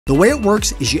The way it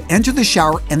works is you enter the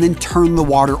shower and then turn the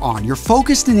water on. You're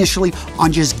focused initially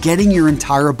on just getting your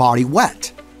entire body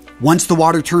wet. Once the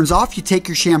water turns off, you take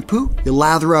your shampoo, you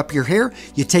lather up your hair,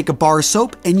 you take a bar of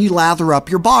soap, and you lather up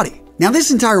your body. Now,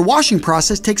 this entire washing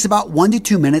process takes about 1 to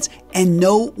 2 minutes and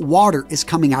no water is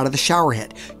coming out of the shower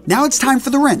head. Now it's time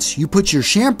for the rinse. You put your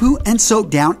shampoo and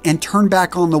soap down and turn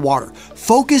back on the water,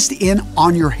 focused in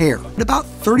on your hair at about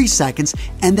 30 seconds,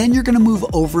 and then you're gonna move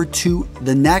over to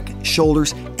the neck,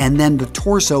 shoulders, and then the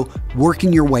torso,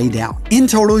 working your way down. In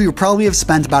total, you'll probably have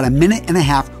spent about 1.5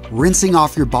 minutes rinsing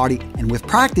off your body, and with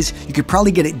practice, you could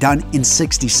probably get it done in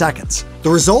 60 seconds. The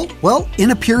result? Well,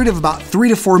 in a period of about 3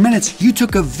 to 4 minutes, you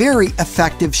took a very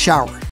effective shower.